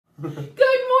Good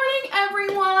morning,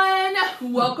 everyone.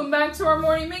 Welcome back to our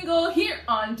morning mingle here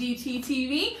on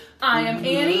DTTV. I am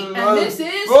Annie, and this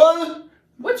is...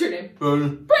 What's your name?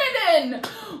 Brandon.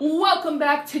 Welcome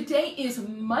back. Today is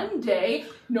Monday,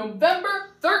 November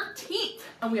 13th,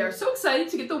 and we are so excited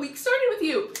to get the week started with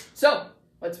you. So,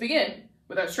 let's begin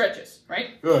with our stretches,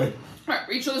 right? Right. All right,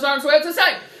 reach those arms way out to the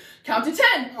side. Count to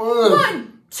 10.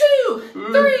 1, 2,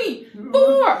 3,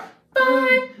 4,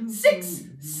 5, 6,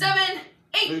 7,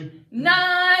 8,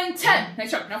 9, 10.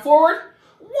 Nice job. Now forward.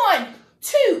 1,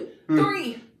 2,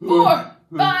 3, 4,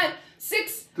 5,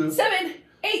 6, 7,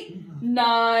 8,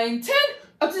 9, 10.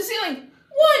 Up to the ceiling.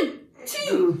 1,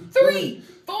 2, 3,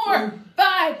 4,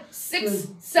 5, 6,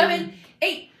 7,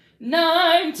 8,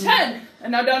 9, 10.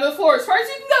 And now down to the floor as far as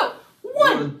you can go.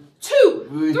 1,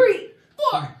 2, 3,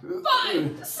 4,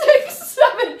 5, 6,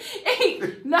 7,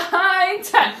 8, 9,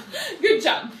 10. Good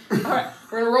job. All right,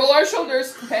 we're gonna roll our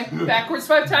shoulders. Okay, backwards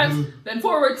 5 times, then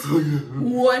forwards.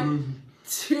 1,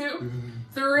 2,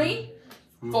 3,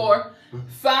 4,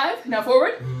 5. Now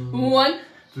forward. 1,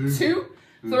 2,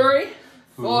 3,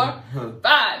 4,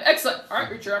 5. Excellent. All right,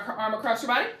 reach your arm across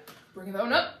your body. Bring that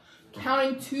one up.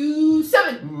 Counting to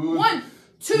 7. 1,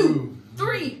 2,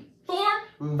 3, 4,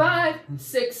 5,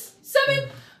 6, 7.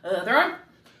 Other arm.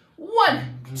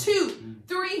 1, 2,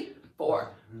 3,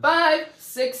 4, 5,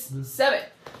 6, 7.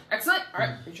 Excellent. All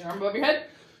right, reach your arm above your head.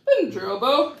 Bend your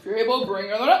elbow. If you're able, bring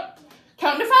your other up.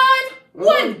 Count to 5.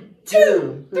 1,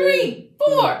 2, 3,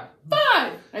 4,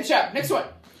 5. Nice job. Next one.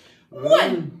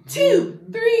 1, 2,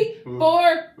 3,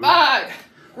 4, 5.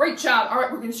 Great job. All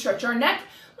right, we're going to stretch our neck.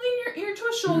 Lean your ear to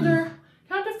a shoulder.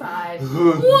 Count to 5.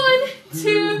 1,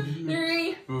 2,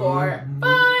 3, 4,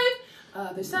 5.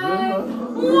 Other side.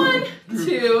 1,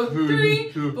 2,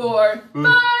 3, 4,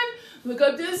 5. Look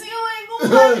up to the ceiling.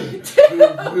 1,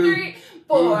 2, 3,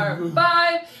 4,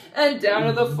 5. And down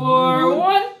to the floor.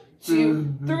 1,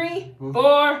 2, 3,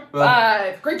 4,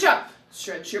 5. Great job.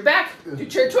 Stretch your back. Do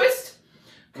chair twist.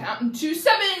 Counting to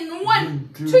 7. 1,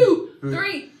 2,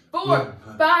 3, 4,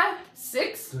 5,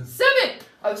 6, 7.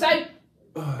 Other side.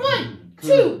 1,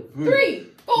 2, 3,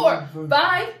 4,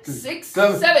 5, 6,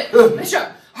 7. Nice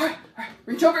job. All right.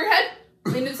 Reach over your head.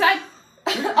 Lean to the side.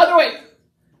 Other way.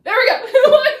 There we go.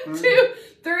 1, 2,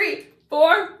 3,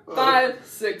 4, 5,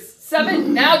 6,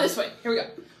 7. Now this way. Here we go.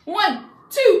 1,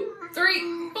 2,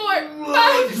 3, 4,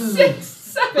 5, 6,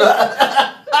 7.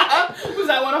 Was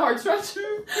that one a hard stretch?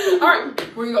 All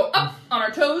right. We're going to go up on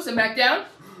our toes and back down.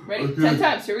 Ready? 10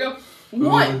 times. Here we go.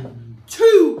 1,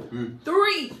 2,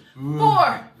 3,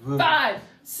 4, 5,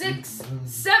 6,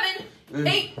 7,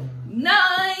 8,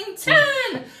 9,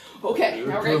 10. Okay,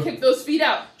 now we're going to kick those feet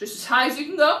out just as high as you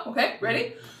can go. Okay,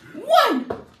 ready? 1,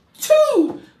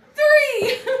 2,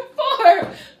 3,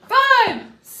 4, 5,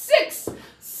 6,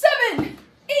 7,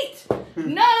 8, 9,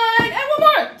 and one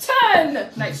more. 10.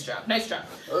 Nice job, nice job.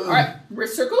 All right,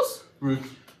 wrist circles.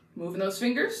 Moving those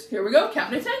fingers. Here we go.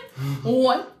 Count to 10.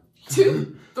 1,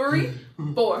 2, 3,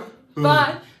 4,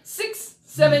 5, 6,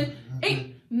 7,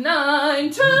 8,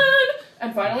 9, 10.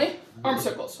 And finally, arm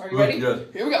circles. Are you ready? Yes.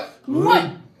 Here we go.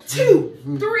 1,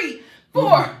 2, 3,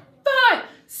 4, 5,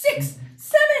 6,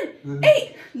 7,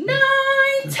 8, 9,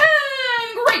 10.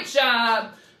 Great job.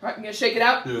 All right, I'm going to shake it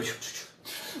out. Yes.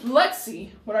 Let's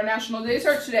see what our national days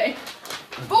are today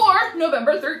for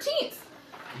November 13th.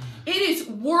 It is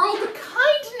World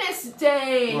Kindness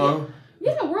Day.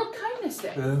 Yeah, World Kindness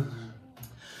Day.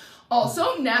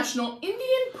 Also, National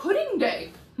Indian Pudding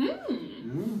Day.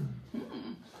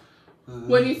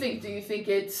 What do you think? Do you think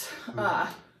it's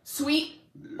sweet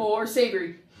or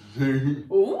savory?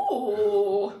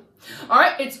 Ooh. All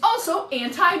right, it's also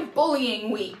Anti-Bullying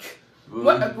Week.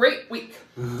 What a great week.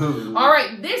 All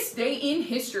right, this day in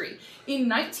history. In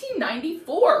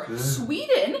 1994,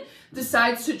 Sweden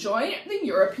decides to join the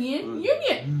European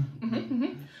Union.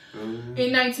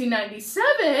 In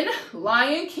 1997,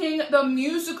 Lion King the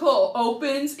musical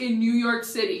opens in New York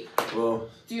City. Do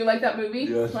you like that movie,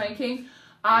 Yes. Lion King?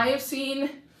 I have seen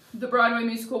the Broadway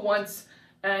musical once,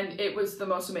 and it was the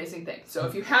most amazing thing. So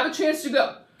if you have a chance to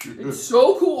go, it's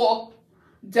so cool.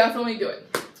 Definitely do it.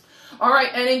 All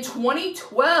right, and in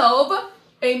 2012,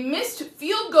 a missed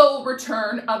field goal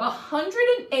return of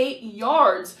 108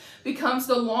 yards becomes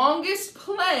the longest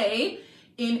play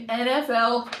in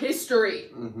NFL history.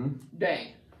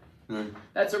 Dang.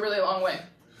 That's a really long way.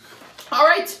 All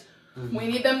right, we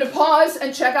need them to pause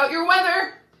and check out your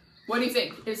weather. What do you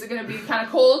think? Is it going to be kind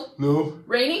of cold? No.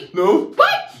 Rainy? No.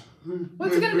 What?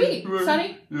 What's it going to be?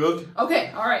 Sunny? Yes.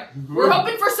 Okay, all right. We're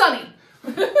hoping for sunny.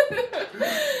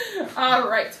 All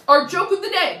right. Our joke of the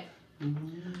day.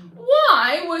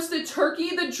 Why was the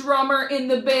turkey the drummer in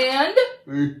the band?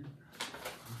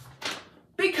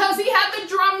 Because he had the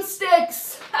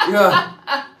drumsticks. Yeah.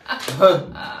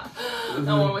 That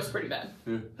one was pretty bad.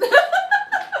 Yeah.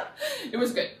 It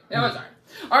was good. That was all right.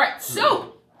 All right,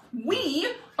 so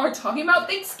we are talking about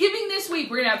Thanksgiving this week.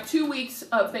 We're going to have 2 weeks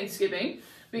of Thanksgiving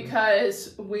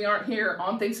because we aren't here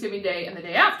on Thanksgiving Day and the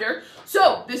day after.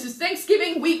 So this is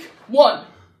Thanksgiving week 1.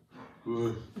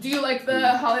 Do you like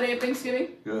the holiday of Thanksgiving?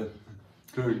 Yeah.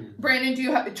 Turkey. Brandon, do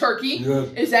you have turkey? Yeah.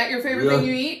 Is that your favorite thing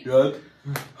you eat? Yeah.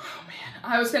 Oh man,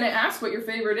 I was going to ask what your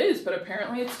favorite is, but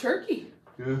apparently it's turkey.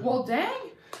 Yeah. Well, dang.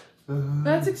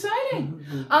 That's exciting.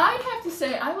 I'd have to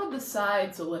say I love the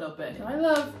sides a little bit.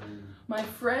 My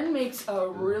friend makes a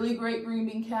really great green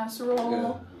bean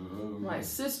casserole. Yeah. My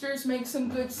sisters make some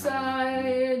good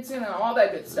sides, all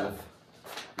that good stuff.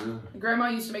 Yeah. Grandma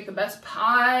used to make the best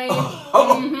pie.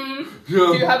 Yeah.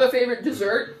 Do you have a favorite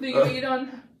dessert that you eat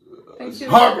on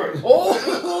Thanksgiving? Harvard.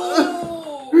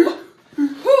 Oh!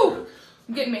 Whew.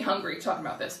 Getting me hungry talking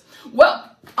about this.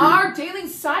 Well, our daily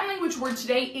sign language word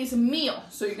today is meal.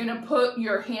 So you're going to put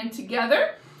your hand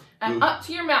together and up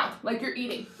to your mouth like you're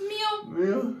eating. Meal.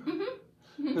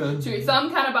 Meal. So your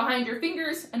thumb kind of behind your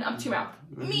fingers and up to your mouth.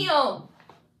 Meal.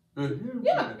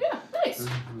 Yeah, nice.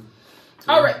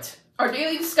 All right, our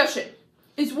daily discussion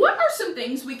is what are some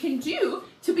things we can do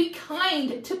to be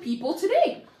kind to people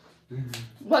today?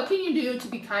 What can you do to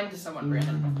be kind to someone,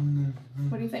 Brandon?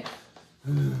 What do you think?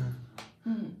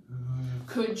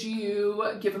 Could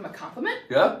you give them a compliment?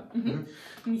 Yeah.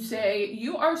 You say,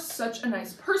 you are such a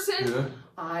nice person. Yeah.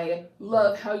 I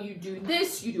love how you do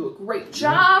this. You do a great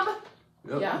job.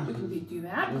 Yep. Yeah, we can do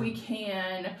that. We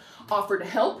can offer to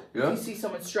help if you see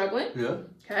someone struggling. Yeah.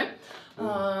 Okay.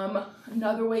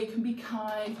 Another way you can be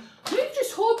kind. Maybe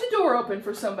just hold the door open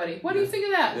for somebody. What do you think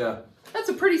of that? Yeah. That's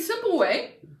a pretty simple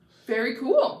way. Very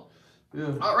cool.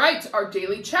 Yeah. All right, our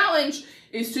daily challenge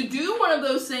is to do one of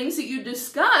those things that you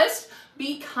discussed.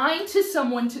 Be kind to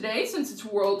someone today, since it's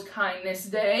World Kindness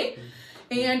Day,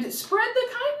 and spread the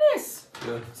kindness.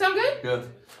 Yeah. Sound good? Yeah.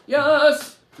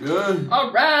 Yes. Yeah.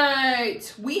 All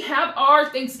right. We have our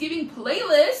Thanksgiving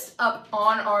playlist up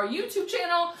on our YouTube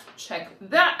channel. Check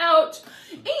that out.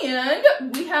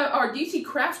 And we have our DT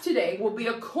craft today will be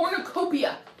a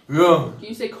cornucopia. Yeah. Can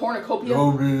you say cornucopia?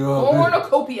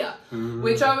 Cornucopia.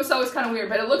 Which I always thought was kind of weird,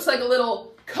 but it looks like a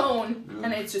little cone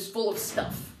and it's just full of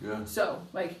stuff. Yeah. So,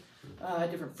 like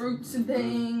different fruits and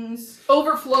things.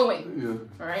 Overflowing.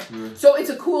 Yeah. All right. Yeah. So it's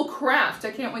a cool craft.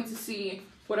 I can't wait to see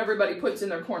what everybody puts in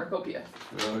their cornucopia.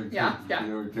 Yeah.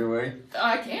 Can't wait.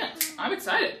 I can't. I'm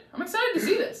excited. I'm excited to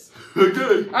see this.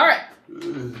 Okay. All right.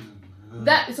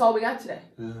 That is all we got today.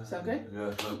 Sound good?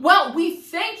 Yeah. Well, we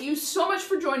thank you so much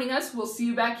for joining us. We'll see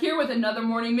you back here with another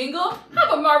Morning Mingle.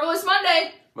 Have a marvelous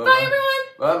Monday. Bye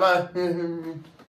everyone. Bye-bye.